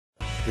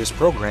This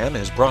program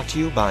is brought to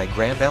you by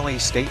Grand Valley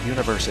State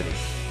University.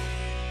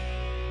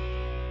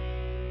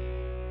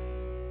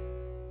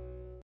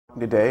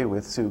 Today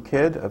with Sue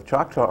Kidd of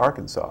Choctaw,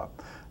 Arkansas.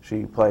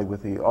 She played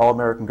with the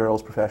All-American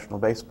Girls Professional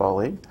Baseball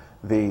League.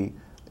 The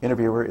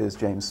interviewer is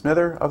James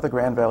Smither of the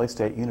Grand Valley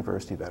State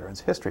University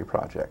Veterans History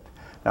Project.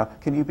 Now,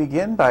 can you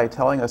begin by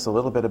telling us a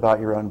little bit about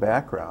your own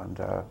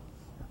background?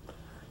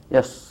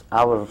 Yes,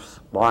 I was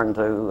born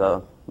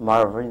to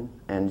Marvin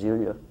and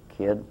Julia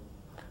Kidd,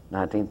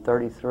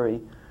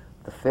 1933,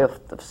 the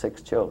fifth of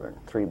 6 children,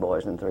 3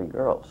 boys and 3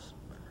 girls.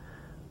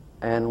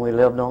 And we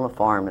lived on a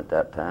farm at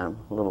that time,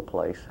 a little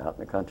place out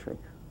in the country.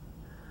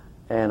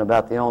 And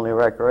about the only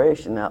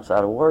recreation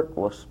outside of work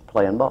was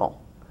playing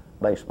ball,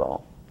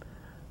 baseball.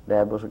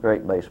 Dad was a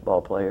great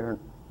baseball player,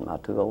 and my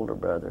 2 older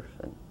brothers.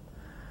 And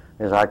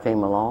as I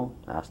came along,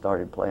 I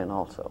started playing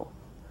also.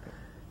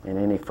 In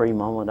any free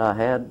moment I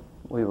had,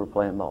 we were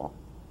playing ball.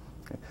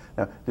 Okay.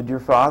 Now, did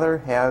your father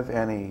have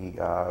any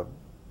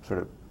sort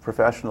of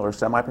professional or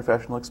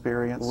semi-professional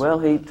experience? Well,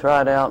 he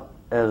tried out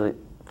as a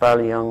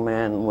fairly young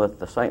man with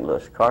the St.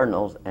 Louis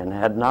Cardinals and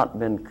had not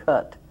been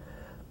cut.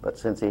 But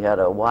since he had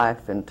a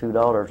wife and 2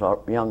 daughters,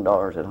 young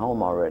daughters at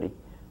home already,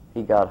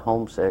 he got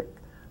homesick,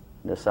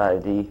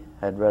 decided he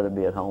had rather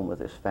be at home with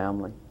his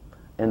family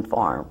and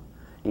farm,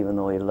 even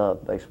though he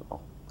loved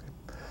baseball.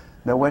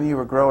 Now, when you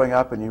were growing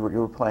up and you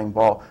were playing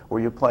ball,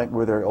 were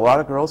there a lot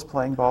of girls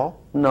playing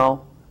ball?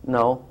 No,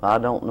 I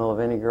don't know of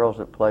any girls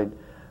that played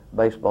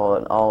baseball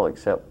at all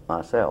except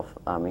myself.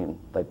 I mean,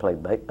 they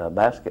played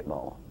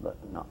basketball, but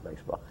not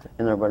baseball.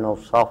 And there were no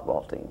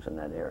softball teams in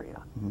that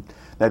area. Mm-hmm.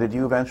 Now, did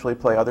you eventually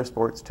play other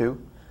sports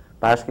too?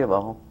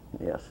 Basketball,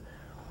 yes.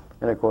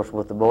 And of course,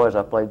 with the boys,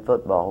 I played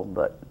football,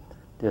 but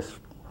just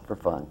for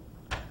fun.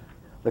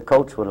 The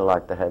coach would have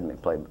liked to have me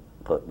play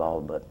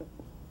football, but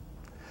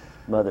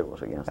Mother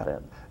was against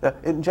that. Now,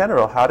 in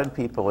general, how did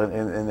people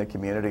in the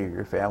community or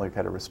your family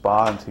kind of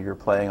respond to your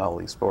playing all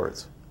these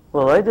sports?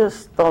 Well, they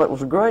just thought it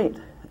was great.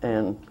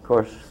 And of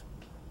course,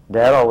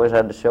 Dad always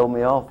had to show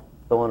me off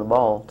throwing a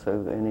ball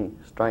to any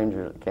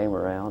stranger that came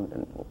around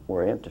and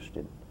were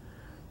interested,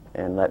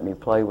 and let me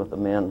play with the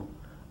men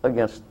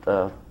against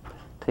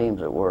teams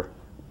that were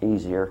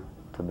easier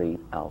to beat,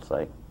 I'll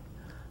say.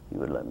 He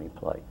would let me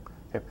play.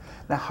 Okay.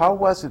 Now, how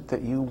was it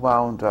that you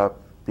wound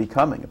up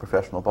becoming a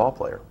professional ball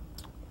player?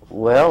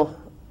 Well,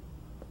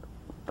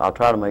 I'll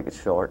try to make it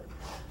short,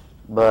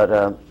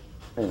 but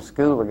in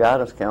school, the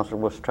guidance counselor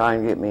was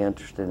trying to get me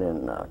interested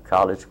in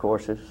college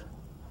courses,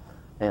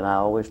 and I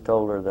always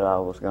told her that I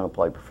was going to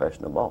play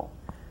professional ball.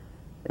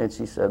 And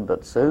she said,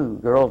 "But Sue,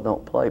 girls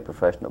don't play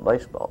professional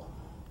baseball."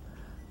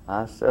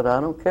 I said, "I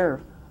don't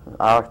care."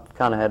 I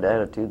kind of had the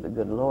attitude the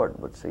good Lord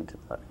would see to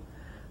that.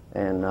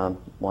 And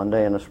one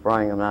day in the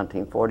spring of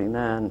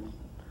 1949,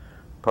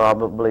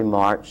 probably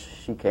March,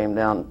 she came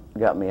down,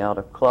 got me out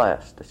of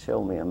class to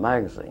show me a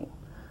magazine.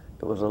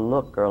 It was a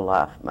Look or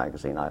Life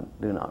magazine. I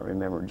do not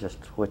remember just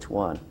which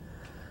one,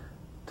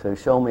 to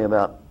show me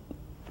about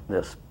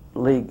this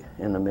league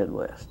in the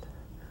Midwest.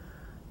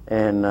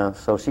 And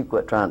so she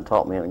quit trying to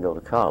talk me into go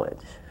to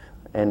college.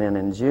 And then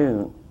in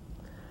June,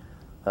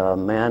 a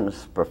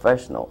man's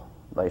professional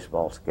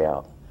baseball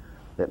scout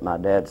that my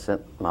dad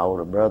sent my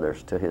older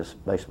brothers to his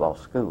baseball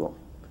school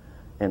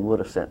and would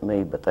have sent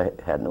me, but they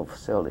had no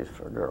facilities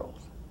for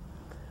girls,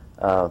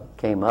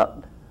 came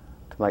up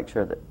to make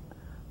sure that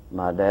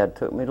my dad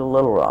took me to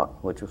Little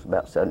Rock, which was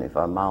about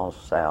 75 miles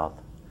south,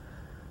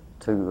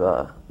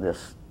 to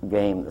this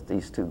game that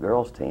these 2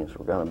 girls' teams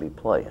were going to be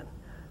playing,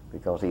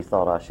 because he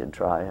thought I should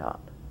try out.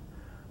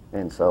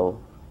 And so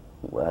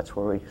that's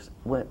where we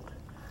went.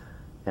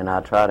 And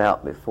I tried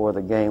out before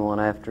the game one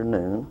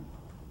afternoon.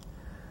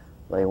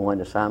 They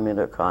wanted to sign me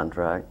into a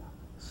contract,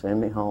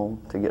 send me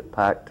home to get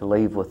packed to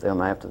leave with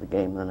them after the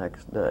game the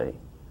next day.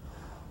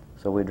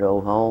 So we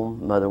drove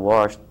home. Mother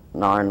washed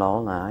and ironed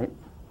all night.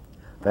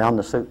 Found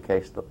the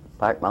suitcase to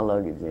pack my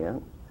luggage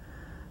in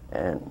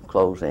and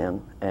clothes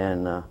in,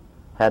 and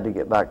had to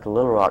get back to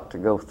Little Rock to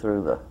go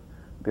through the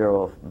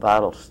Bureau of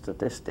Vital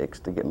Statistics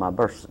to get my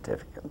birth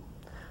certificate.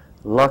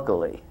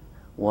 Luckily,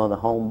 one of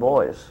the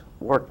homeboys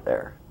worked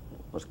there,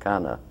 was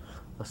kind of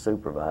a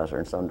supervisor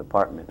in some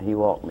department. He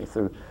walked me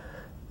through,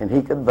 and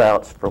he could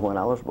vouch for when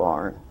I was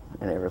born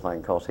and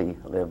everything because he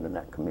lived in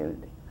that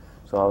community.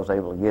 So I was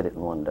able to get it in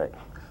one day.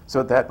 So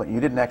at that point, you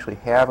didn't actually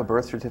have a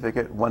birth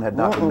certificate? One had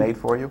not been made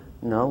for you?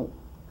 No.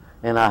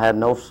 And I had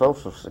no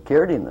Social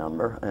Security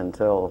number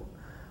until,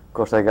 of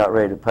course, they got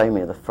ready to pay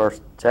me the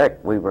first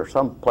check. We were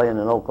playing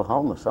in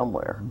Oklahoma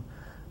somewhere.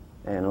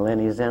 And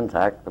Lenny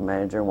Zentak, the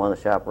manager and one of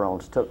the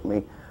chaperones, took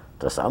me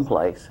to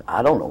someplace.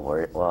 I don't know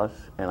where it was.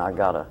 And I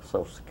got a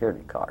Social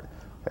Security card.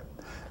 Okay.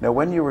 Now,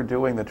 when you were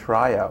doing the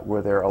tryout,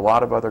 were there a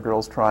lot of other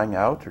girls trying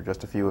out, or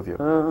just a few of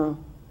you?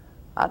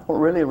 I don't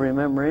really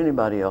remember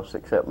anybody else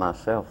except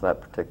myself that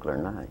particular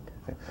night.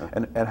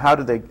 Okay. And how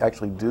did they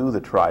actually do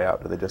the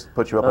tryout? Did they just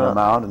put you up on a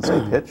mound and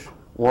say pitch?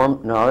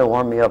 No, they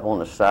warmed me up on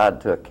the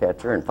side to a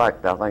catcher. In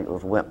fact, I think it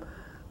was Wimp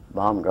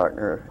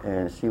Baumgartner,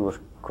 and she was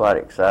quite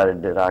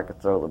excited that I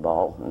could throw the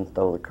ball and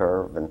throw the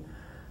curve.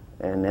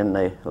 And then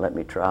they let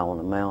me try on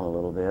the mound a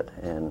little bit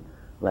and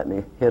let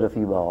me hit a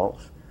few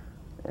balls,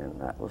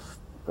 and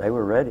they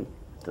were ready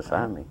to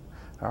sign me.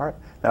 All right.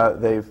 Now,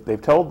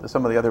 they've told,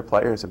 some of the other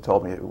players have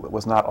told me it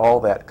was not all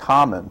that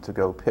common to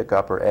go pick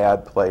up or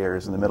add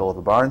players in the middle of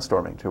a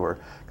barnstorming tour,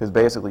 because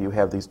basically you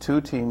have these two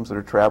teams that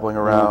are traveling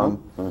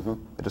around,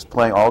 just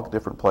playing all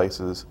different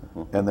places,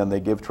 and then they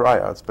give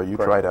tryouts, but you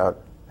tried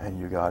out and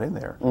you got in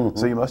there.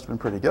 So you must have been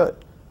pretty good.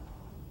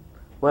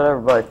 Well,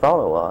 everybody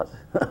thought it was.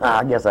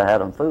 I guess I had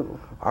them fooled.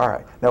 All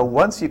right. Now,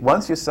 once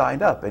you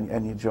signed up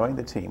and you joined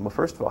the team, well,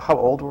 first of all, how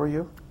old were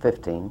you?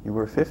 15. You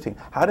were 15.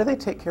 How do they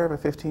take care of a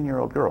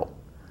 15-year-old girl?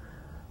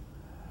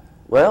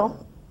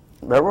 Well,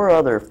 there were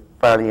other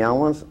fairly young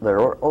ones. There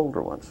were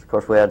older ones. Of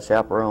course, we had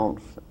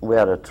chaperones. We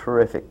had a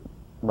terrific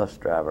bus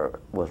driver,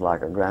 was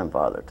like a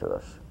grandfather to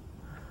us.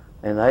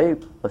 And they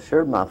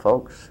assured my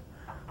folks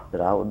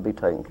that I would be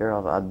taken care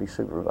of, I'd be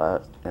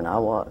supervised, and I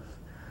was.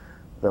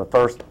 The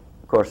first,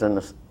 of course, I'm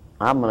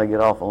going to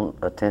get off on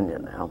a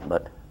tangent now,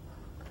 but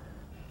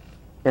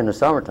in the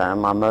summertime,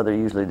 my mother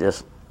usually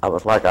I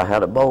was like I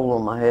had a bowl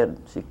on my head,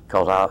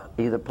 because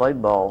I either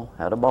played ball,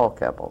 had a ball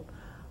cap on,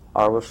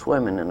 or was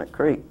swimming in a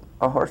creek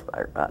or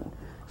horseback riding.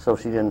 So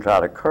she didn't try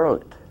to curl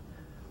it.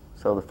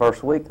 So the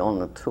first week on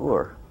the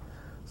tour,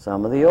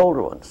 some of the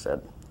older ones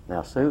said,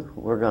 "Now, Sue,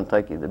 we're going to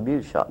take you to the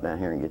beauty shop down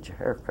here and get your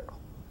hair curled."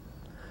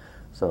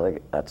 So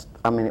it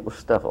was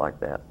stuff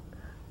like that.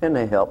 And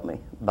they helped me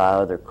buy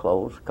other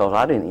clothes, because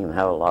I didn't even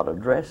have a lot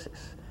of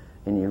dresses.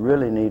 And you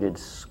really needed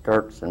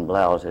skirts and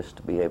blouses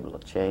to be able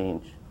to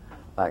change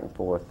back and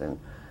forth, and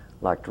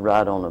like to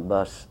ride on a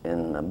bus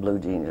in blue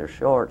jeans or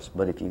shorts,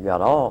 but if you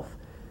got off,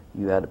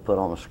 you had to put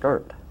on a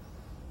skirt.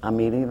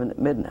 Even at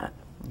midnight.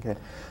 Okay.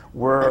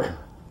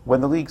 When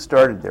the league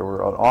started, there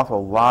were an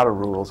awful lot of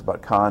rules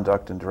about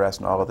conduct and dress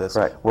and all of this.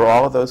 Right. Were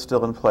all of those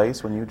still in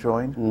place when you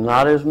joined?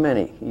 Not as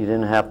many. You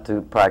didn't have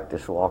to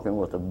practice walking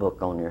with a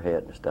book on your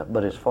head and stuff.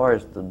 But as far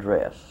as the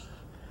dress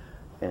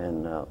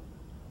and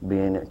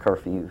being at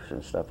curfews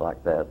and stuff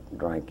like that,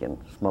 drinking,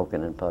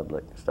 smoking in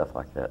public, stuff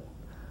like that,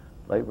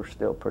 they were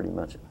still pretty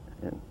much.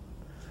 And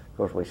of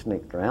course, we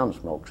sneaked around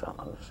and smoked some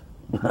of us.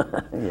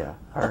 Yeah.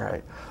 All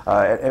right.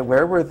 And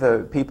where were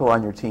the people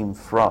on your team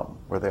from?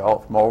 Were they all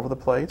from all over the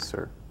place,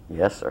 or?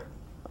 Yes, sir.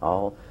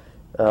 All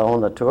on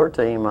the tour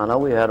team, I know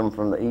we had them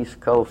from the East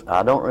Coast.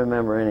 I don't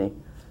remember any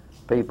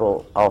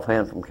people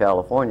offhand from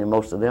California.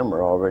 Most of them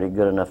were already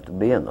good enough to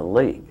be in the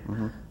league.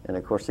 And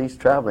of course, these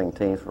traveling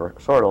teams were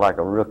sort of like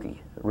a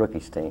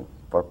rookies team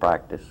for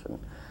practice. And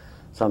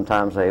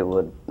sometimes they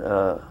would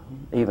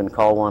even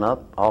call one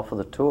up off of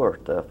the tour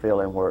to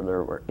fill in where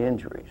there were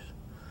injuries.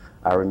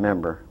 I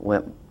remember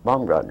Wimp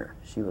Baumgartner.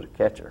 She was a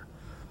catcher,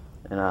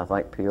 and I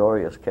think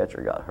Peoria's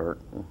catcher got hurt,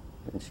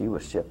 and she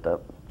was shipped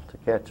up to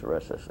catch the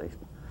rest of the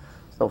season.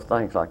 So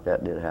things like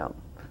that did happen.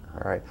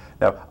 All right.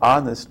 Now,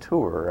 on this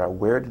tour,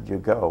 where did you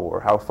go, or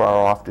how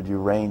far off did you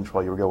range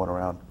while you were going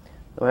around?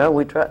 Well,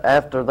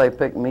 after they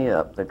picked me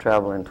up, they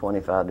traveled in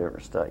 25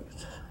 different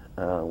states.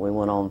 We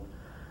went on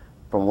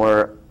from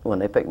when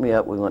they picked me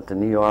up, we went to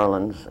New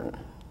Orleans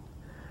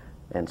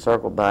and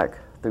circled back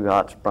through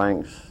Hot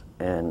Springs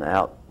and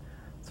out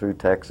through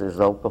Texas,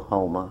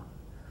 Oklahoma,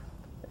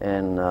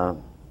 and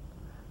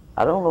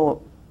I don't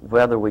know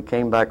whether we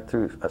came back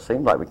through, it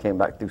seemed like we came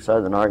back through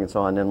southern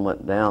Arkansas and then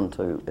went down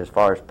to as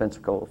far as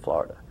Pensacola,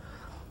 Florida,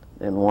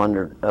 and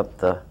wandered up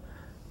the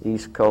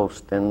East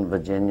Coast in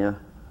Virginia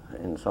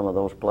and some of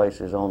those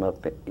places on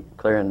up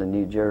clear into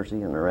New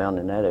Jersey and around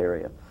in that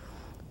area,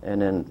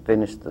 and then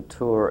finished the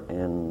tour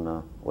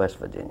in West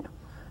Virginia,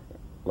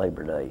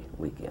 Labor Day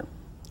weekend.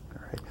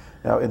 All right.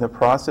 Now, in the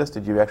process,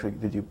 did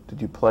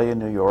you play in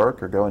New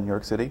York or go in New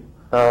York City?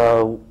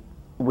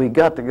 We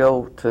got to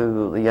go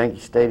to the Yankee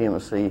Stadium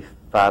and see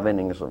 5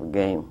 innings of a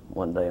game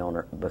one day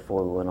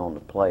before we went on to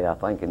play, I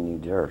think, in New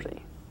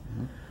Jersey.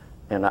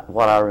 And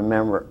what I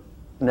remember,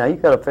 now you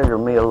got to figure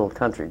me, a little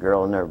country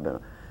girl, never been,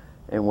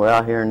 and we're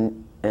out here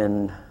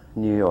in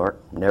New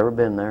York, never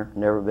been there,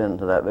 never been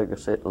to that big a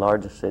city,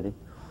 largest city.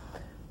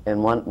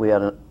 And we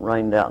had a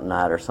rained out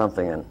night or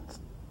something, and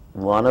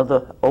one of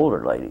the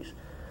older ladies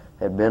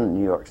had been in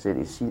New York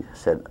City. She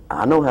said,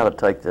 "I know how to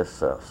take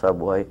this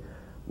subway."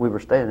 We were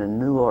staying in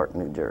Newark,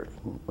 New Jersey.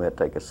 We had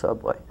to take a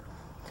subway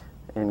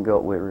and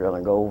we were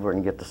going to go over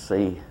and get to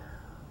see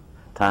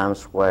Times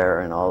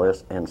Square and all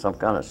this and some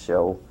kind of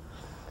show.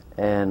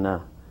 And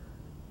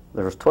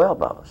there was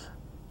 12 of us,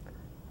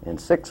 and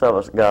 6 of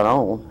us got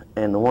on,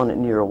 and the one that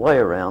knew her way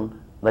around,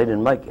 they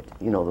didn't make it.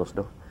 You know those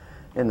doors.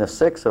 And the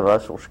 6 of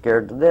us were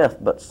scared to death,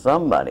 but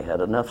somebody had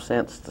enough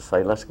sense to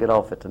say, "Let's get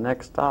off at the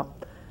next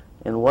stop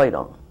and wait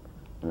on them."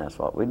 And that's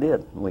what we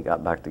did. We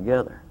got back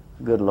together.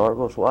 Good Lord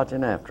was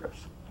watching after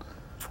us.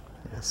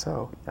 Yes,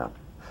 so. Yeah.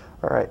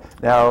 All right.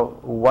 Now,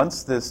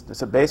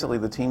 so basically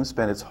the team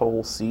spent its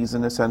whole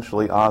season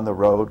essentially on the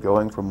road,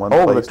 going from one place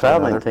to another. Oh, the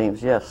traveling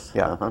teams, yes.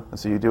 Yeah. And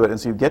so you do it, and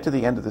so you get to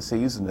the end of the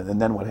season,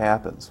 and then what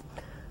happens?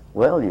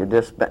 Well,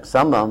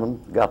 some of them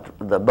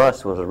the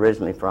bus was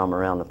originally from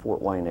around the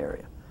Fort Wayne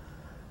area.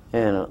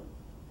 And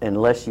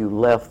unless you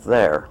left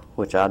there,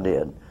 which I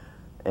did,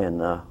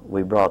 And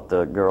we brought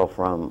the girl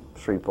from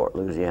Shreveport,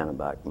 Louisiana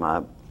back.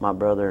 My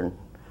brother and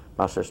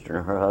my sister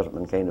and her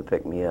husband came to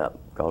pick me up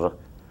because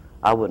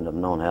I wouldn't have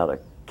known how to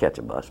catch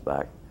a bus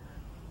back.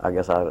 I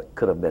guess I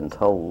could have been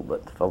told,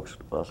 but the folks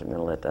wasn't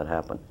going to let that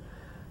happen.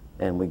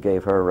 And we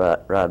gave her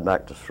a ride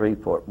back to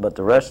Shreveport. But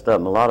the rest of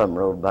them, a lot of them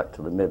rode back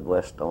to the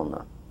Midwest on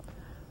the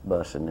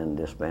bus and then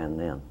disbanded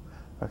then.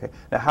 Okay.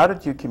 Now, how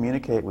did you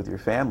communicate with your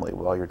family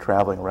while you're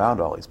traveling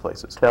around all these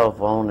places?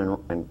 Telephone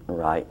and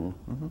writing.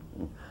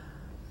 Mm-hmm.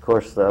 Of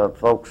course, the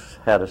folks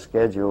had a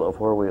schedule of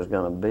where we was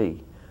going to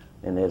be,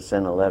 and they'd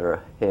send a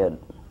letter ahead,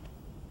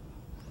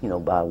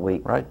 by a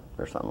week, right,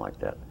 or something like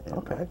that. And,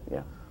 okay.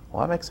 Yeah.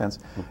 Well, that makes sense.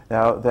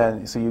 Now,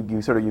 then, so you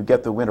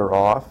get the winter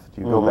off.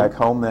 Do you go back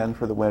home then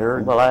for the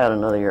winter? Well, I had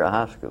another year of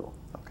high school.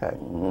 Okay.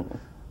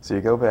 So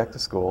you go back to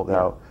school.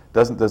 Now,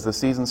 does the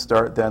season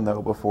start then,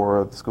 though,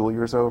 before the school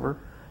year's over?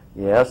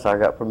 Yes, I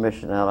got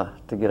permission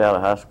to get out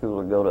of high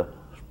school to go to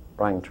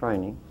spring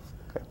training.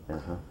 Okay.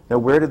 Now,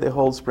 where did they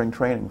hold spring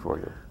training for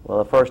you? Well,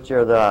 the first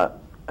year that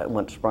I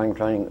went to spring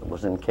training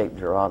was in Cape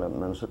Girardeau,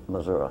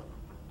 Missouri.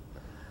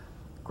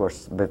 Of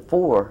course,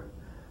 before,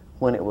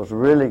 when it was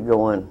really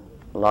going,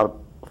 a lot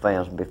of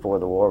fans before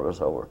the war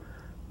was over,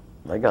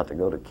 they got to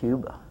go to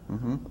Cuba,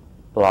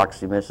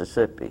 Biloxi,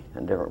 Mississippi,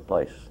 and different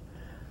places.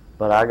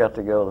 But I got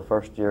to go the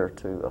first year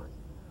to,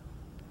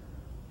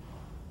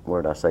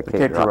 where did I say?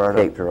 Cape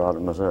Girardeau,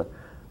 Missouri.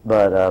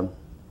 But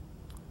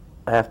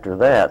after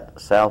that,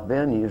 South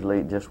Bend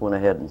usually just went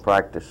ahead and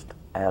practiced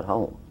at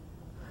home.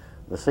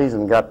 The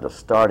season got to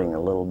starting a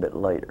little bit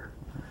later.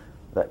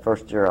 That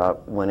first year I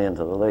went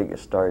into the league, it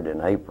started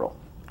in April.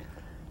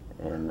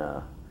 And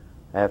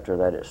after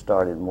that, it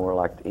started more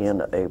like the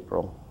end of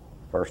April,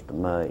 1st of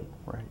May.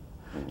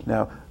 Right.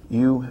 Now,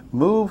 you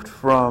moved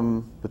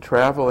from the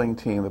traveling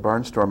team, the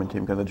barnstorming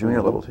team, kind of the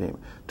junior level team,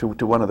 to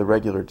one of the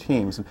regular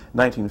teams in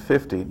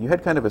 1950. You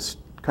had kind of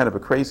a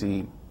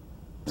crazy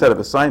set of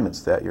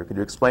assignments that year. Could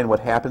you explain what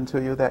happened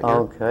to you that year?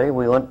 Okay,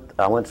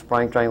 I went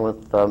spring training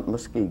with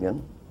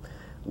Muskegon.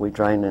 We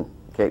trained in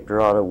Cape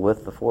Girardeau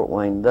with the Fort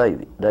Wayne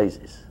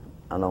Daisies.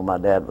 I know my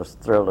dad was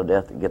thrilled to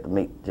death to get to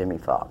meet Jimmy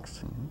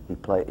Fox. He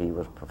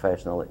was a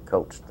professional that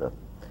coached the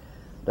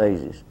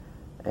Daisies.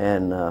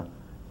 And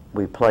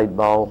we played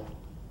ball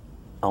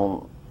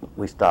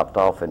we stopped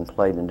off and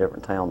played in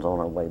different towns on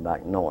our way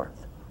back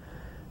north.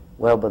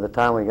 Well, by the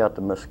time we got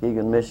to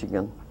Muskegon,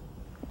 Michigan,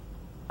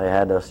 they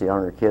had us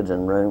younger kids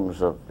in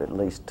rooms of at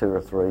least 2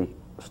 or 3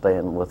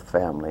 staying with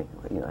family,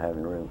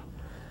 having rooms.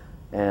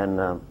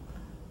 And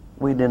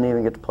we didn't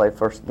even get to play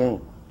first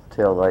game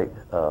till they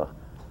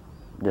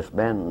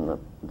disbanded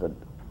the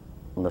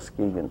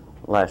Muskegon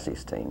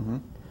Lassies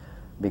team.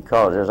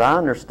 Because, as I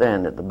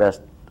understand it, the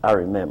best I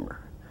remember,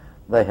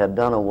 they had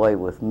done away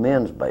with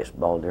men's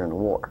baseball during the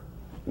war.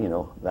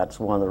 That's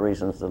one of the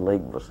reasons the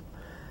league was,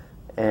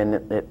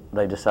 and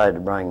they decided to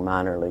bring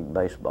minor league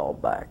baseball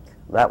back.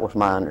 That was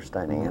my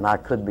understanding, and I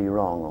could be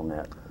wrong on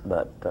that.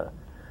 But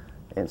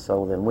and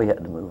so then we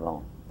had to move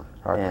on,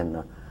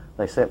 and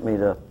they sent me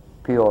to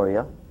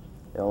Peoria,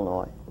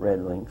 Illinois,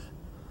 Redwings,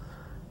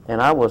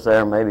 and I was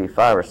there maybe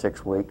 5 or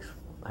 6 weeks.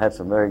 Had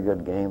some very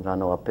good games. I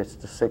know I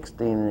pitched a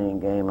 16-inning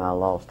game. I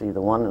lost either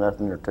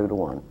 1-0 or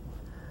 2-1.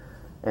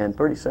 And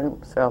pretty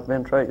soon, South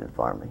Bend traded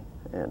for me.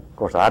 And, of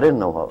course, I didn't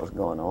know what was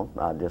going on.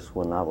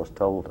 When I was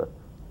told to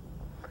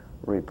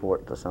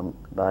report to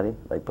somebody,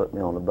 they put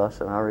me on the bus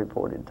and I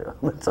reported to them.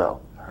 That's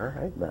all. All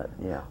right. But,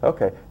 yeah.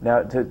 Okay.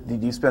 Now,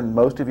 did you spend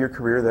most of your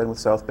career then with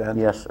South Bend?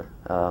 Yes,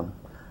 sir.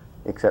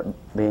 Except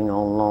being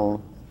on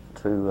loan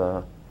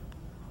to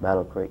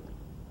Battle Creek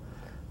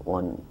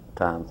one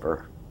time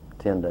for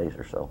 10 days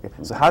or so.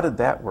 Okay. So how did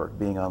that work,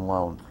 being on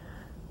loan?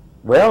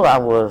 Well, I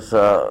was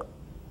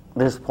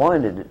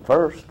disappointed at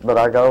first, but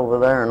I got over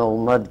there, and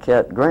old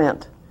Mudcat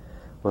Grant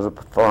was a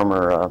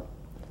former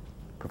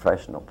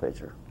professional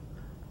pitcher,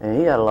 and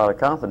he had a lot of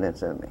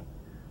confidence in me,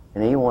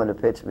 and he wanted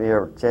to pitch me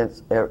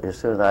as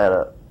soon as I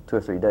had 2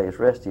 or 3 days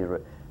rest.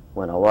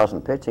 When I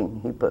wasn't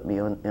pitching, he put me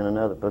in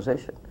another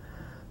position.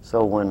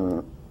 So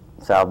when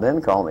South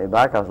Bend called me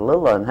back, I was a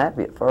little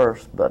unhappy at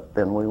first, but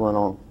then we went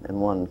on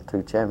and won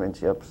 2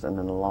 championships, and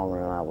in the long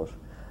run,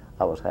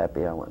 I was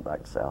happy. I went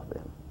back to South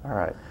Bend. All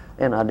right.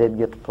 And I did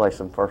get to play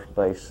some first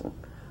base and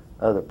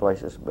other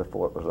places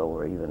before it was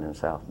over, even in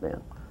South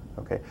Bend.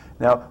 Okay.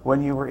 Now,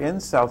 when you were in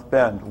South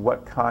Bend,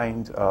 what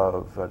kind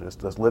of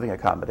just living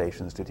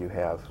accommodations did you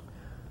have?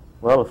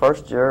 Well, the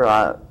first year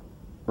I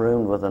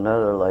roomed with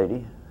another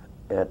lady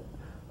at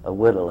a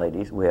widow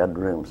lady's. We had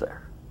rooms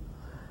there.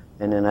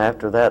 And then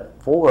after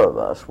that, 4 of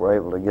us were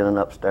able to get an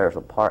upstairs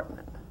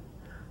apartment.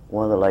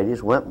 One of the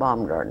ladies went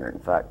Baumgartner, in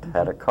fact,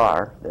 had a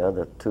car. The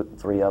other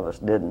 3 of us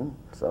didn't,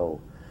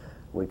 so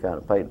we kind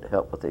of paid to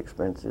help with the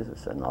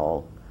expenses and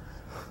all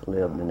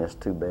lived in this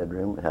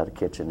 2-bedroom. It had a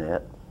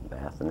kitchenette,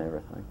 bath, and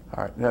everything.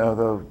 All right. Now,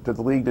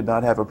 the league did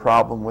not have a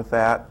problem with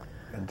that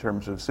in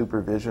terms of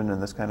supervision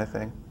and this kind of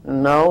thing?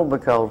 No,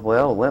 because,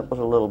 well, Wimp was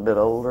a little bit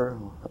older,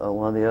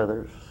 one of the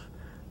others.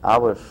 I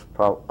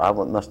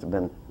must have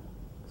been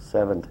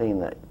 17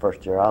 that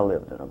first year I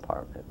lived in an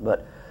apartment.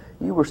 But,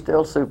 you were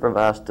still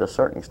supervised to a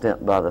certain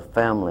extent by the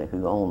family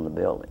who owned the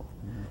building,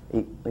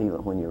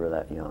 even when you were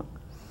that young.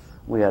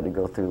 We had to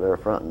go through their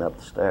front and up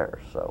the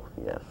stairs, so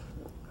yes.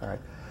 All right.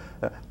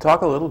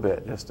 Talk a little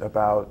bit just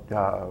about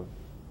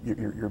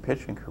your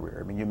pitching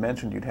career. I mean, you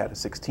mentioned you'd had a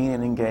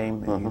 16-inning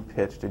game and you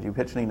pitched. Did you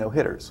pitch any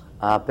no-hitters?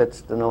 I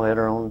pitched a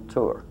no-hitter on the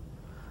tour.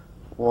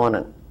 Won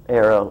an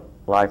era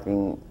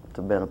liking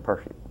to have been a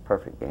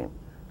perfect game.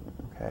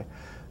 Okay.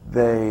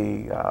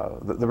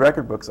 The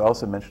record books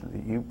also mentioned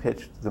that you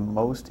pitched the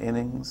most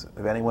innings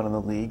of anyone in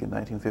the league in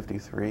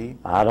 1953.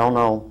 I don't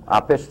know.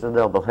 I pitched a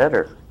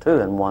doubleheader, too,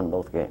 and won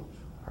both games.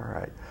 All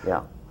right.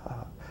 Yeah.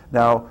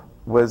 Now,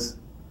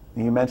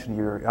 you mentioned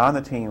you were on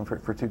the team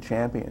for two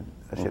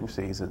championship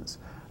seasons.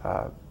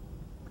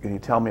 Can you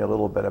tell me a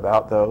little bit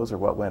about those, or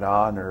what went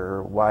on,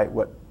 or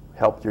what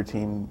helped your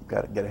team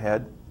get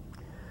ahead?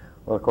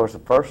 Well, of course, the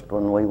first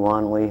one we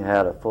won, we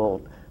had a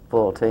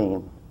full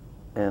team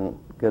and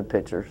good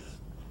pitchers,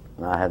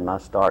 and I had my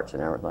starts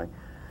and everything.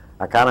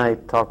 I kind of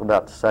hate to talk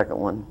about the second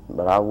one,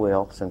 but I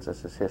will, since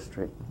this is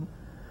history.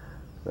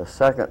 The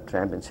second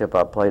championship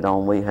I played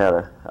on, we had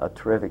a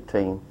terrific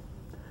team.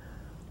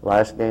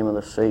 Last game of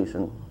the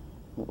season,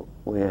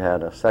 we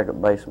had a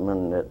second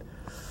baseman that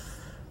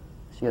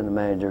she and the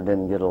manager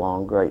didn't get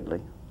along greatly,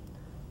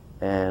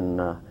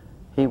 and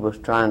he was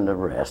trying to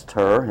rest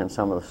her and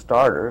some of the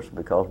starters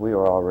because we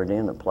were already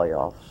in the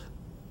playoffs.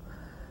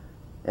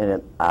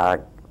 And I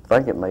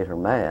think it made her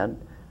mad,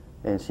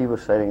 and she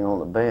was sitting on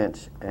the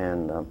bench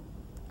and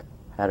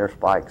had her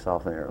spikes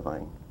off and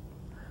everything.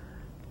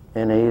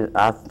 And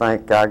I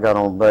think I got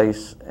on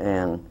base,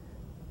 and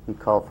he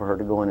called for her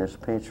to go in as a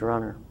pinch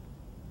runner.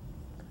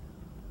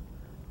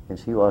 And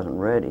she wasn't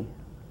ready.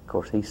 Of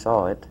course, he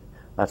saw it.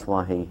 That's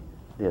why he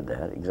did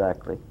that,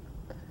 exactly.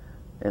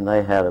 And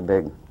they had a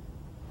big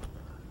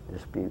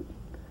dispute,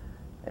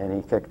 and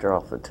he kicked her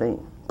off the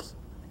team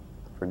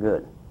for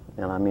good.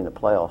 And I mean, the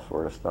playoffs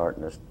were to start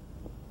in just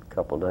a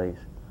couple of days.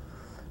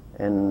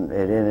 And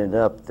it ended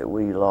up that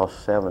we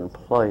lost 7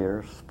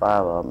 players,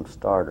 5 of them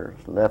starters: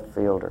 left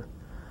fielder,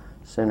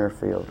 center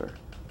fielder,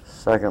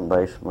 second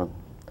baseman,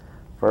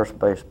 first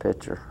base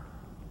pitcher,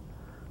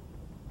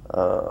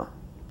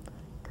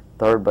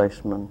 third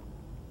baseman,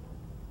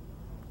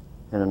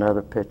 and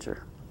another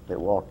pitcher that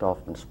walked off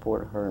and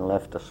supported her and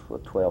left us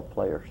with 12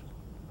 players.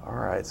 All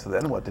right, so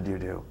then what did you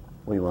do?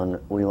 We won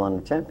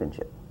the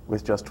championship.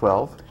 With just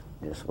 12?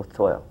 Just with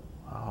 12.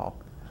 Wow.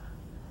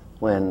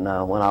 When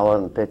I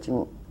wasn't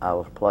pitching, I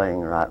was playing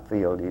right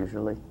field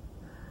usually.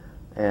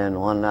 And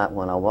one night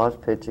when I was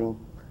pitching,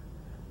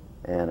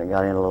 and I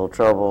got in a little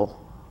trouble,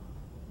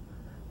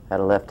 had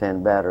a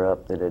left-hand batter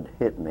up that had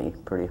hit me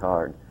pretty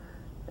hard.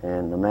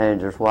 And the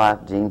manager's wife,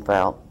 Jean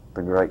Fout,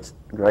 the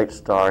great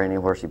star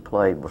anywhere she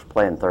played, was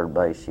playing third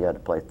base. She had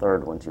to play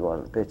third when she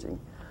wasn't pitching.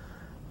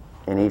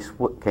 And he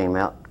came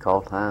out,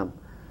 called time,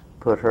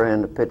 put her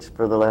in to pitch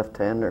for the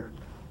left-hander,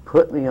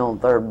 put me on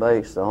third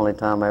base, the only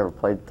time I ever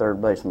played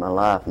third base in my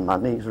life, and my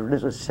knees were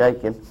just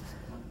shaking.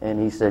 And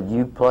he said,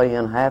 "You play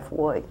in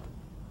halfway.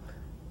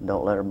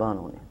 Don't let her bunt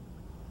on you."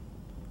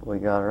 We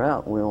got her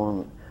out. We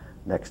won.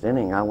 Next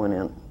inning, I went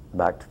in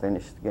back to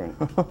finish the game.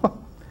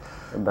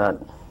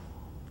 But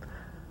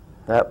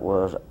that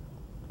was,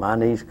 my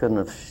knees couldn't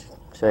have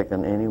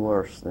shaken any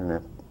worse than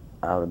if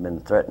I would have been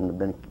threatened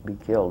to be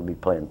killed to be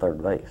playing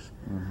third base.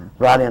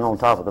 Right in on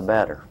top of the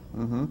batter.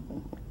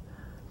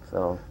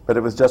 So, but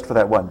it was just for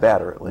that one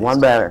batter, at least. One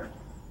batter.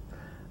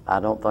 I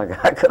don't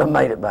think I could have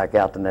made it back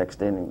out the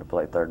next inning to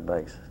play third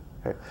base.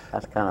 Okay.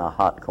 That's kind of a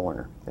hot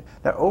corner.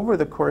 Now, over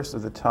the course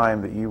of the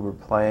time that you were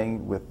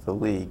playing with the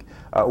league,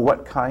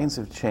 what kinds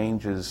of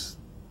changes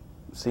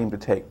seemed to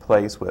take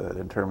place with it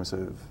in terms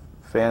of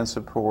fan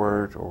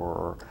support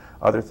or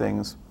other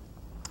things?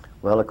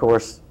 Well, of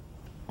course,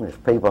 as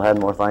people had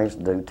more things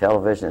to do,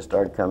 television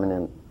started coming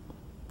in,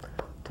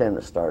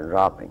 attendance started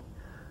dropping.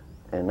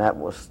 And that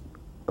was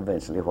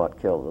eventually what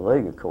killed the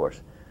league, of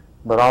course.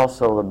 But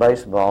also the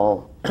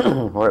baseball,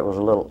 where it was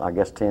a little, I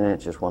guess 10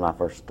 inches when I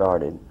first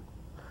started,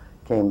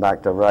 came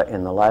back to right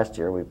in the last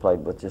year we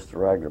played with just a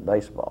regular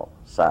baseball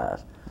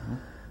size,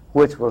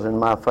 which was in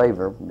my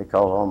favor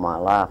because all my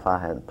life I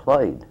had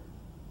played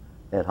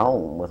at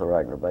home with a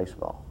regular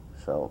baseball.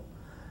 So,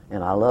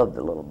 and I loved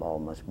the little ball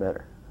much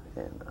better.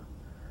 And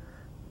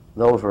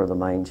those were the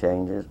main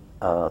changes.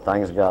 I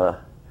think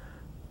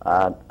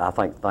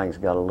things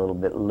got a little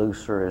bit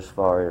looser as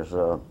far as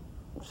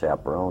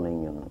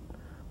chaperoning and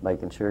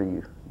making sure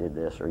you did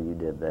this or you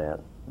did that.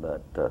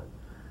 But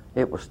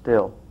it was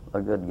still a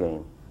good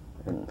game.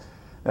 And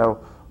now,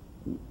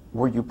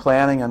 were you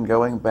planning on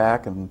going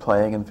back and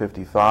playing in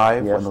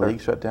 '55 Yes, when the sir.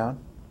 league shut down?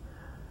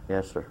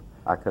 Yes, sir.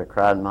 I could have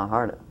cried my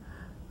heart out.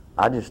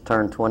 I just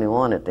turned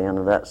 21 at the end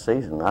of that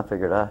season. I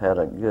figured I had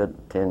a good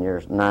 10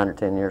 years, 9 or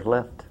 10 years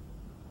left.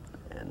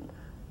 And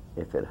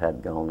if it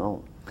had gone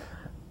on.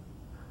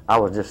 I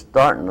was just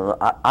starting to,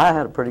 I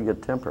had a pretty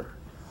good temper.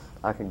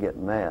 I could get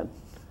mad.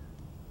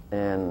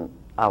 And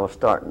I was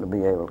starting to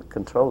be able to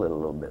control it a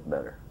little bit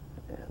better.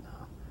 And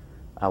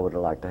I would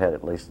have liked to have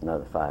at least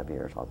another 5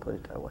 years, I'll put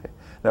it that way.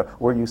 Now,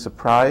 were you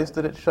surprised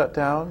that it shut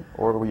down,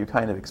 or were you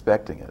kind of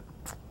expecting it?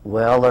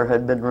 Well, there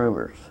had been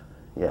rumors,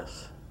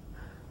 yes.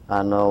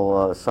 I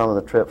know some of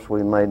the trips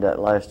we made that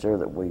last year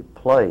that we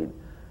played,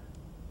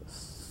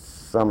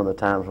 some of the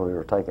times we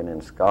were taken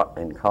in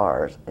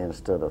cars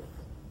instead of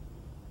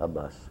a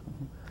bus.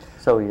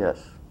 So,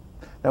 yes.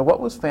 Now,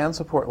 what was fan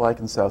support like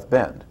in South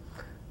Bend?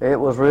 It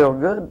was real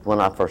good when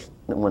I first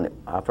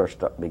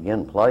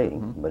began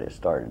playing, but it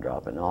started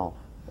dropping off,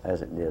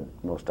 as it did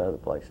most other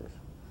places,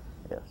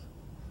 yes.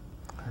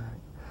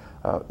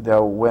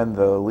 Now, when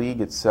the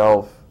league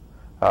itself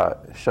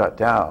shut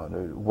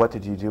down, what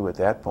did you do at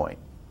that point?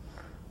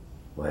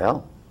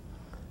 Well,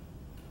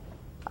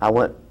 I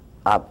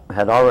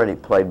had already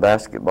played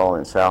basketball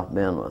in South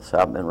Bend with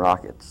South Bend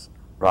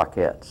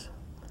Rockettes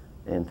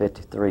in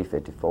 53,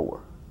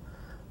 54.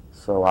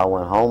 So I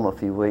went home a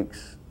few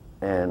weeks,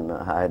 and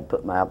I had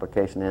put my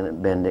application in at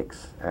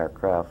Bendix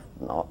Aircraft,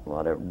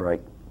 whatever,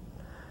 break,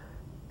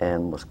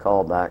 and was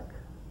called back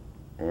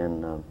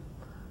in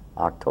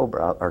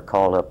October, or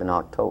called up in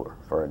October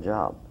for a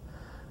job,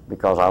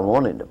 because I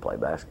wanted to play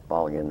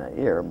basketball again that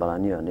year, but I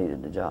knew I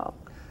needed a job.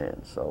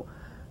 And so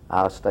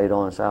I stayed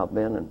on in South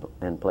Bend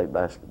and played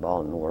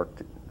basketball and worked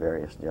at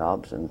various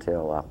jobs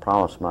until I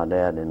promised my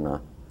dad in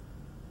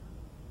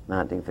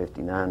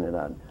 1959 that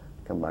I'd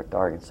come back to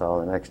Arkansas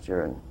the next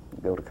year and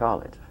go to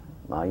college.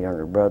 My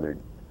younger brother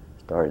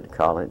started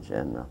college,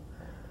 and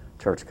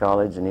Church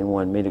College, and he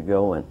wanted me to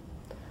go, and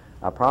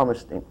I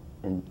promised him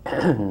in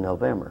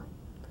November.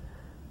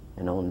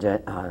 And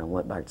I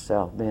went back to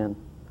South Bend.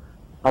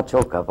 I'll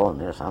choke up on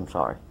this, I'm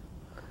sorry.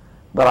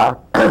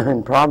 But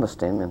I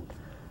promised him, and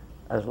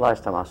that was the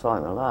last time I saw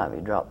him alive.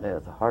 He dropped dead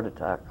with a heart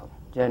attack on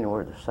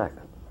January the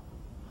 2nd.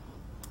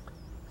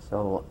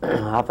 So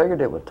I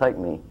figured it would take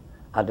me.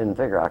 I didn't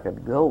figure I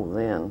could go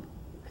then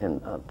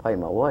and pay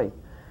my way.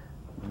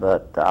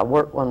 But I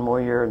worked one more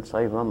year and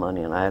saved my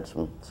money, and I had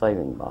some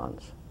saving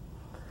bonds.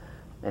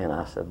 And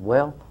I said,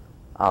 well,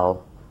 I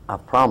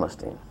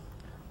promised him.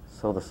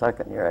 So the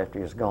second year after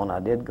he was gone,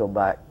 I did go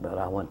back, but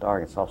I went to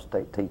Arkansas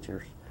State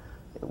Teachers.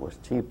 It was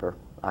cheaper.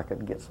 I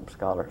could get some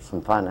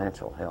some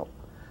financial help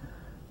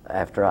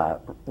after I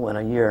went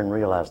a year and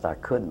realized I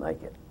could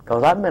make it.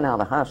 Because I'd been out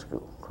of high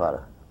school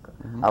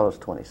I was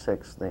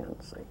 26 then,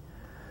 see.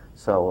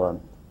 So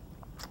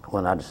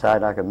when I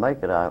decided I could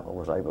make it, I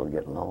was able to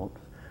get loans.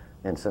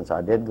 And since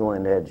I did go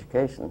into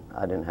education,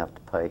 I didn't have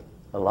to pay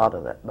a lot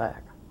of that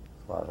back.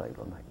 So I was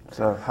able to make it.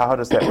 So how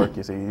does that work?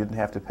 You say you didn't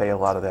have to pay a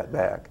lot of that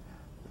back.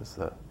 Does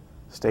the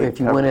state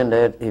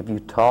if you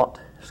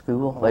taught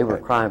school, they were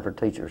crying for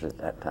teachers at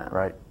that time.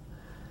 Right.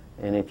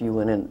 And if you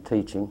went into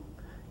teaching,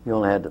 you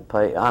only had to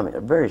pay, I mean,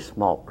 a very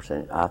small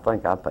percentage. I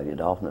think I paid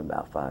it off in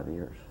about 5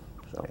 years.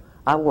 So okay.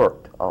 I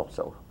worked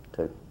also,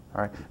 too.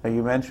 All right. Now,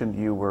 you mentioned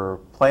you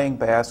were playing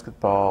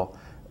basketball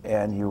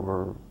and you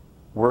were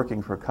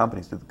working for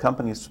companies. Did the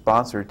companies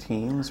sponsor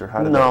teams, or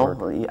how did that work?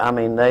 No, I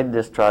mean, they'd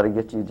just try to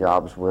get you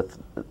jobs with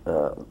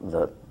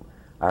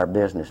our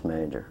business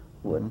manager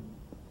would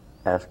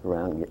ask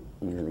around and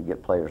usually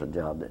get players a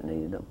job that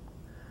needed them.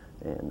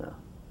 And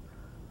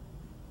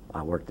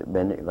I worked at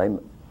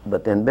Bendix.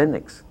 But then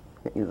Bendix,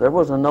 there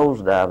was a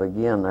nosedive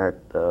again there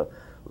at,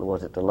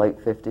 was it the late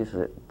 50s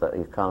that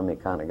the economy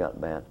kind of got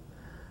bad.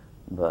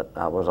 But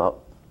I was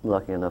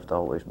lucky enough to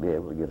always be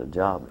able to get a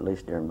job, at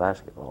least during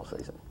basketball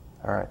season.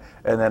 All right.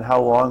 And then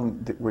how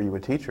long were you a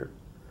teacher?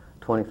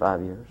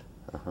 25 years.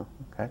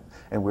 Okay.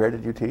 And where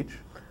did you teach?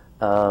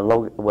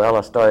 Well,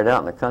 I started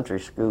out in a country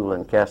school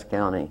in Cass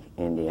County,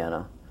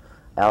 Indiana,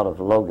 out of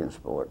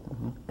Logansport.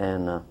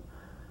 And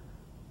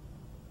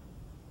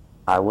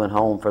I went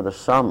home for the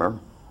summer,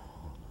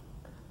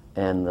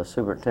 and the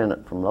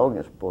superintendent from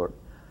Logansport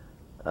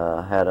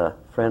had a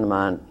friend of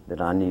mine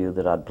that I knew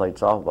that I'd played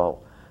softball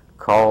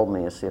called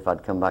me and see if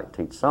I'd come back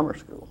to teach summer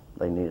school.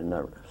 They needed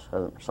another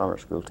summer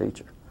school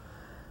teacher.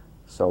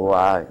 So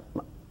I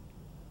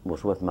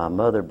was with my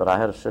mother, but I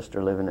had a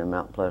sister living in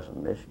Mount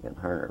Pleasant, Michigan,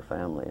 her and her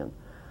family, and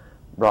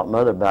brought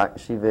mother back, and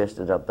she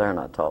visited up there, and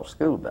I taught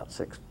school about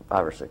 5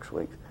 or 6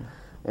 weeks.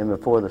 And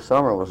before the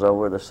summer was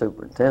over, the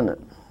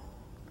superintendent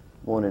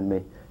wanted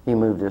me, he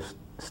moved his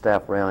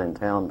staff around in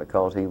town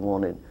because he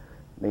wanted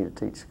me to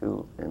teach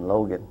school in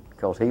Logan,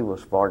 because he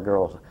was for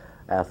girls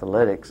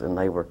athletics, and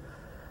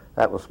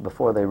that was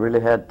before they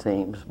really had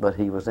teams, but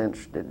he was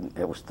interested,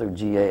 it was through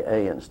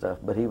GAA and stuff,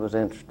 but he was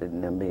interested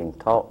in them being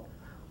taught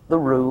the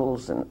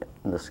rules and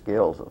the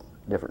skills of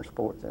different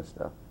sports and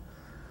stuff.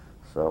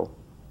 So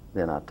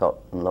then I taught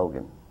in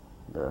Logan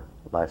the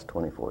last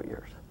 24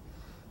 years.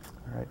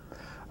 All right.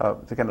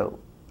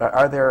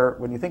 Are there,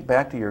 when you think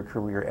back to your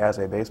career as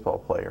a baseball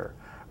player,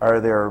 are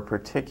there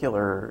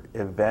particular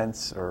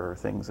events or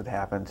things that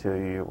happen to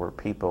you or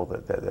people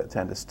that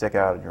tend to stick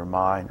out in your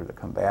mind or that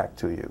come back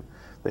to you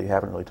that you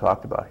haven't really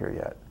talked about here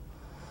yet?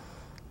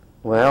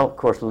 Well, of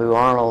course, Lou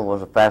Arnold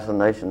was a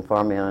fascination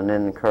for me and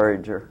an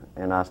encourager,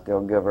 and I still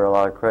give her a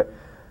lot of credit.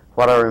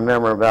 What I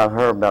remember about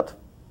her, about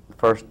the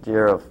first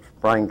year of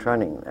spring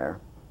training there,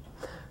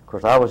 of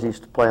course, I was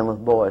used to playing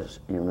with boys,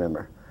 you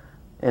remember,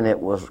 and it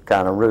was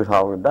kind of root,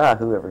 hog, or die,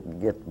 whoever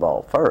could get the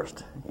ball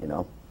first, you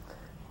know.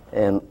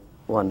 And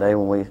one day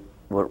when we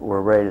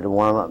were ready to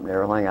warm up and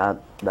everything, I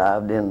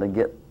dived in to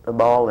get the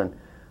ball, and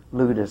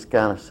Lou just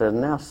kind of said,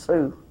 "Now,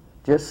 Sue,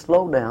 just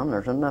slow down.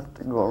 There's enough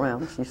to go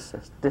around." She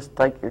says, "Just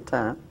take your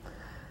time."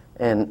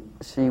 And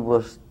she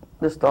was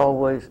just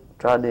always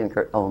tried to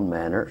encourage on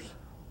manners.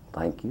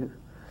 Thank you.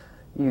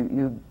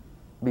 You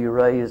be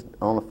raised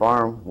on a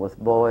farm with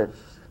boys,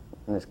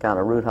 and it's kind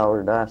of root, hog,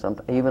 or die.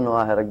 Even though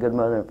I had a good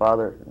mother and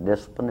father,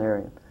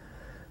 disciplinarian,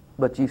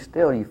 but you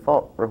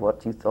fought for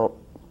what you thought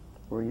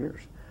were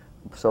yours.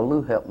 So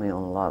Lou helped me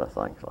on a lot of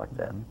things like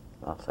that.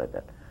 I'll say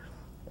that.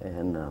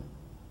 And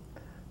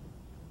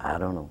I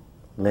don't know.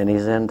 Lenny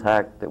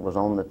Zentak, that was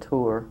on the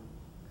tour,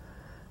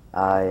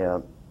 I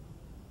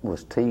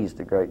was teased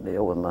a great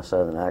deal with my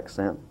southern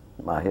accent,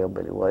 my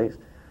hillbilly ways.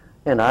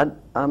 And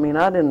I mean,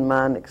 I didn't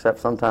mind, except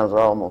sometimes I'd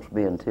almost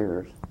be in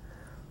tears.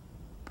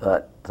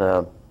 But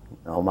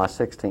on my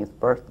 16th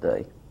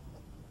birthday,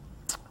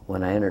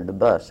 when I entered the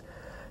bus,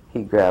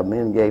 he grabbed me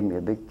and gave me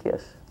a big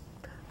kiss.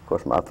 Of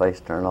course, my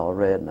face turned all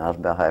red, and I was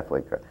about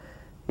halfway crying.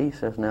 He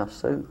says, "Now,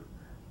 Sue,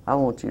 I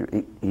want you,"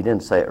 he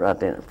didn't say it right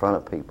then in front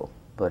of people,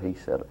 but he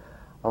said,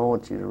 "I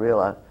want you to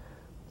realize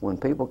when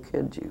people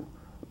kid you,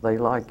 they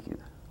like you.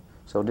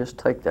 So just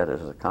take that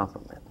as a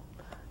compliment."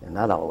 And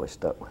that always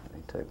stuck with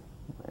me, too.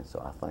 And so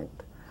I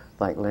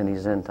thank Lenny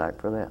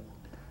Zentak for that.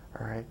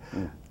 All right.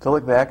 To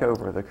look back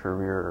over the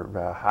career,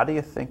 how do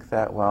you think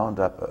that wound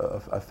up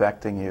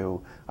affecting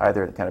you,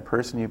 either the kind of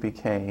person you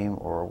became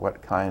or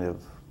what kind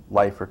of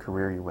life or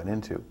career you went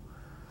into?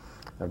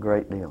 A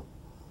great deal.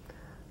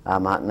 I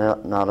might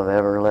not have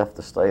ever left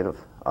the state of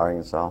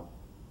Arkansas.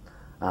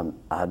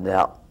 I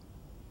doubt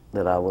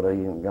that I would have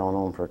even gone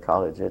on for a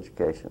college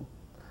education.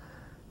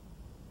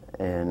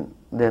 And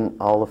then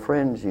all the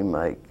friends you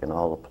make and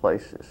all the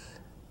places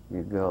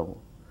you go.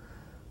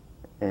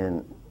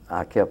 And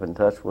I kept in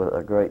touch with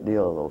a great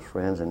deal of those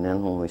friends, and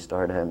then when we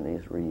started having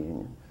these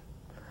reunions.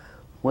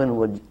 When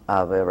would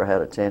I've ever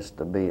had a chance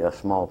to be a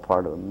small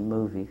part of a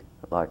movie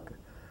like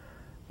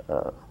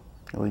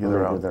League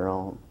of Their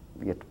Own?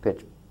 You get to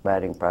pitch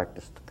batting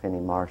practice to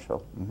Penny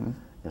Marshall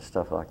and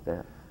stuff like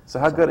that. So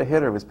how good a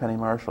hitter was Penny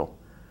Marshall?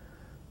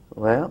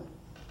 Well,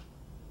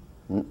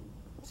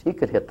 she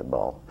could hit the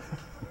ball.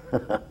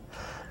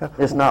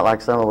 It's not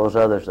like some of those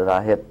others that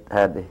I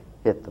had to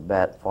hit the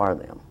bat for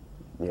them,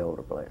 the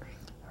older players.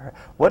 All right.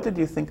 What did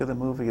you think of the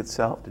movie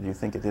itself? Did you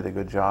think it did a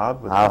good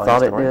job with I telling thought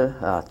the it story?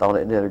 did. I thought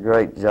it did a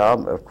great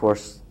job. Of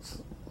course,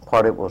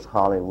 part of it was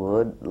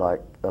Hollywood.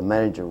 Like a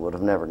manager would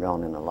have never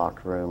gone in the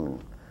locker room,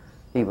 and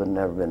he would have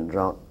never been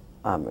drunk.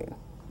 I mean,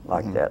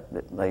 like that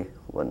they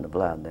wouldn't have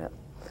allowed that.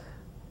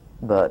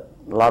 But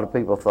a lot of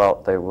people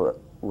thought they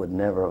would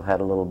never have had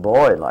a little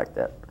boy like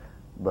that.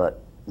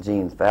 But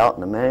Gene Fout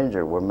and the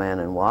manager were man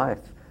and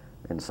wife,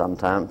 and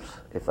sometimes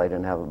if they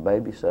didn't have a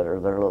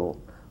babysitter, their little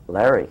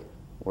Larry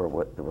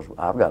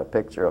I've got a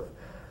picture of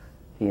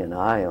he and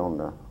I on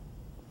the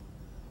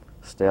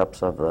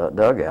steps of the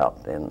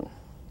dugout in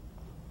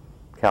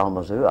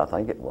Kalamazoo, I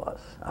think it was.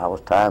 I was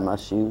tying my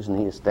shoes and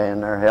he was standing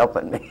there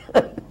helping me.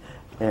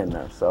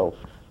 And so,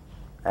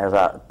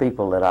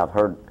 people that I've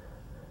heard,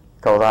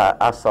 because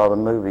I saw the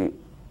movie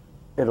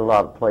at a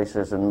lot of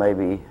places and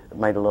maybe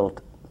made a little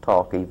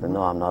talk, even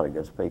though I'm not a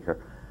good speaker,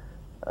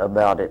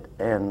 about it.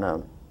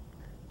 And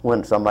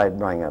when somebody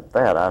bring up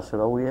that, I said,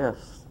 "Oh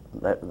yes,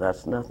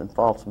 that's nothing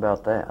false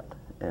about that."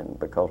 And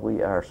because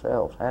we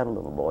ourselves had a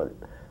little boy that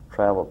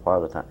traveled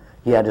part of the time.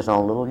 He had his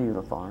own little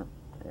uniform,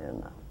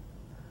 and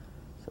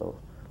so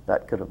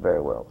that could have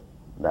very well,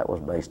 that was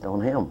based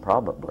on him,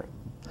 probably.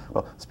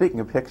 Well, speaking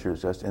of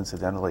pictures, just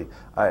incidentally,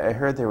 I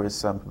heard there was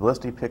some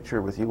publicity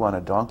picture with you on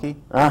a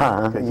donkey.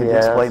 Could you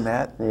explain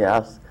that?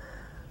 Yes.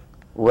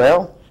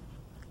 Well,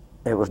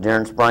 it was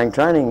during spring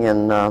training,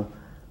 and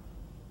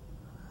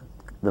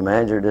the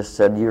manager just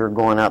said, "You're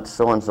going out to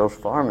so-and-so's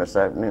farm this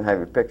afternoon, have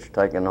your picture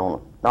taken on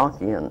a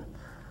donkey." And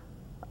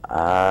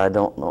I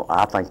don't know,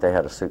 I think they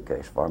had a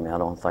suitcase for me. I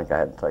don't think I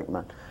had to take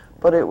mine.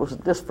 But it was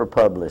just for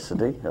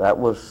publicity. That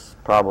was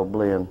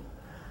probably in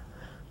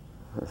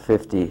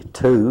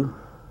 52.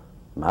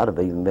 Might have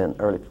even been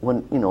early,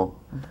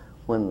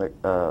 when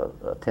the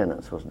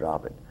attendance was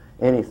dropping.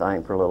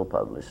 Anything for a little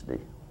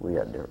publicity. We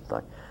had different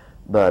things.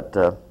 But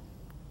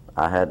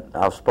I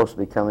was supposed to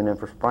be coming in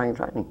for spring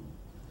training,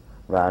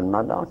 riding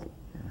my donkey.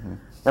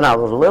 And I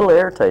was a little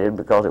irritated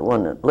because it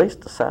wasn't at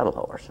least a saddle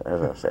horse,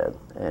 as I said.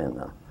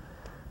 And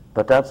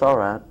but that's all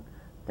right.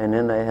 And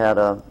then they had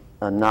a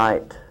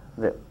night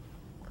that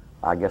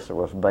I guess there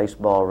was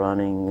baseball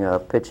running,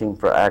 pitching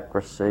for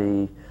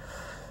accuracy,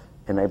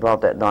 and they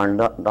brought that darn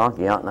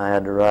donkey out, and I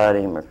had to ride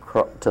him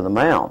to the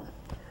mound.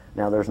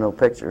 Now, there's no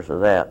pictures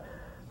of that,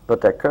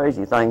 but that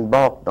crazy thing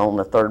balked on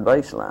the third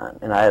base line,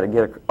 and I had to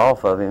get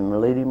off of him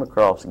and lead him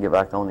across to get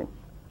back on him.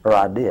 Or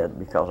I did,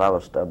 because I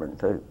was stubborn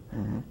too,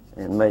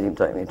 and made him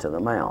take me to the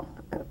mound.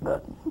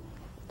 But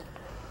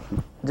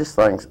just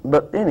things,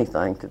 but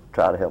anything to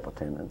try to help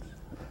attendance.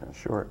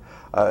 Sure.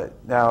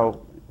 Now,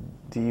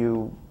 Do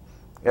you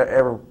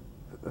ever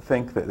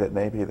think that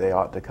maybe they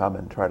ought to come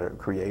and try to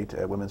create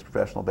a women's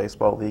professional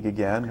baseball league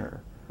again?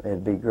 Or?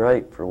 It'd be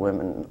great for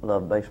women that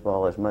love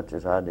baseball as much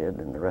as I did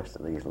and the rest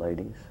of these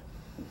ladies.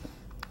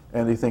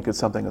 And do you think it's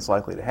something that's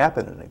likely to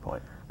happen at any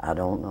point? I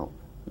don't know.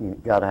 You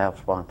got to have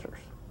sponsors.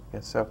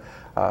 Yes. So,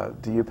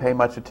 do you pay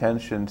much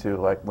attention to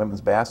like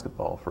women's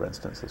basketball, for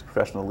instance? Is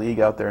professional league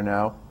out there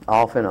now?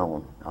 Off and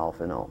on, off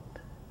and on.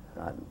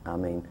 I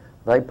mean,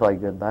 they play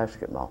good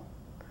basketball.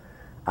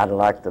 I'd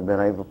like to have been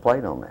able to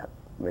play on that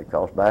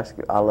because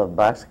I love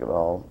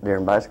basketball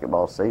during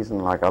basketball season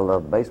like I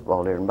love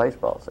baseball during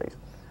baseball season.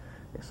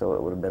 So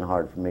it would have been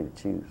hard for me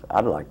to choose.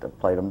 I'd like to have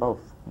played them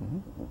both.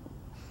 Mm-hmm.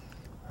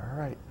 All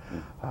right.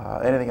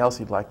 Anything else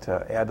you'd like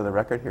to add to the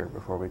record here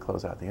before we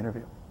close out the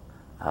interview?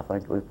 I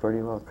think we've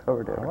pretty well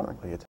covered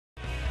everything.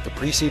 The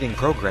preceding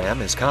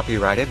program is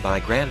copyrighted by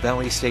Grand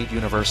Valley State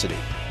University.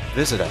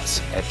 Visit us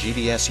at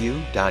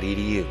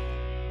gvsu.edu.